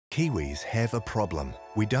Kiwis have a problem.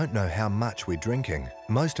 We don't know how much we're drinking.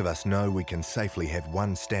 Most of us know we can safely have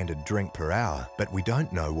one standard drink per hour, but we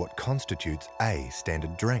don't know what constitutes a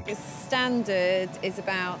standard drink. The standard is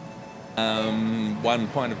about 1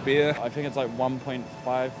 pint of beer. I think it's like 1.5,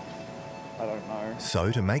 I don't know.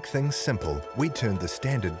 So to make things simple, we turned the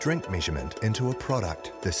standard drink measurement into a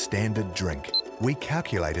product, the standard drink. We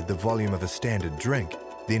calculated the volume of a standard drink,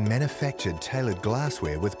 then manufactured tailored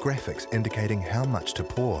glassware with graphics indicating how much to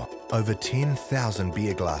pour. Over 10,000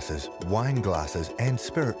 beer glasses, wine glasses and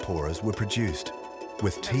spirit pourers were produced,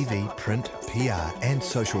 with TV, print, PR and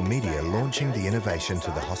social media launching the innovation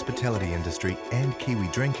to the hospitality industry and Kiwi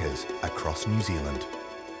drinkers across New Zealand.